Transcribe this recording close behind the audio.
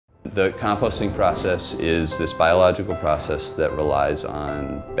The composting process is this biological process that relies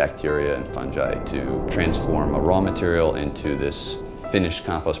on bacteria and fungi to transform a raw material into this finished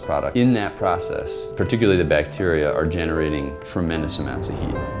compost product. In that process, particularly the bacteria are generating tremendous amounts of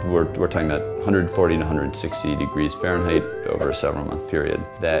heat. We're talking about 140 to 160 degrees Fahrenheit over a several month period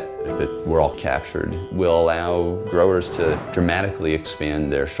that, if it were all captured, will allow growers to dramatically expand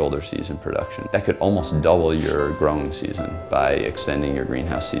their shoulder season production. That could almost double your growing season by extending your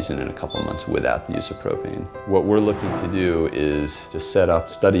greenhouse season in a couple of months without the use of propane. What we're looking to do is to set up,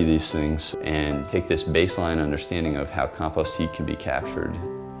 study these things, and take this baseline understanding of how compost heat can be captured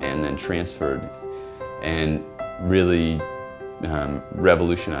and then transferred, and really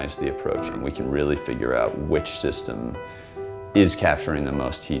revolutionize the approach. And we can really figure out which system is capturing the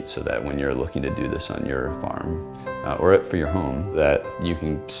most heat, so that when you're looking to do this on your farm or for your home, that you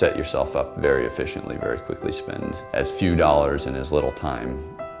can set yourself up very efficiently, very quickly, spend as few dollars and as little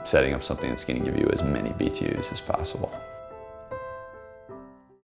time setting up something that's going to give you as many BTUs as possible.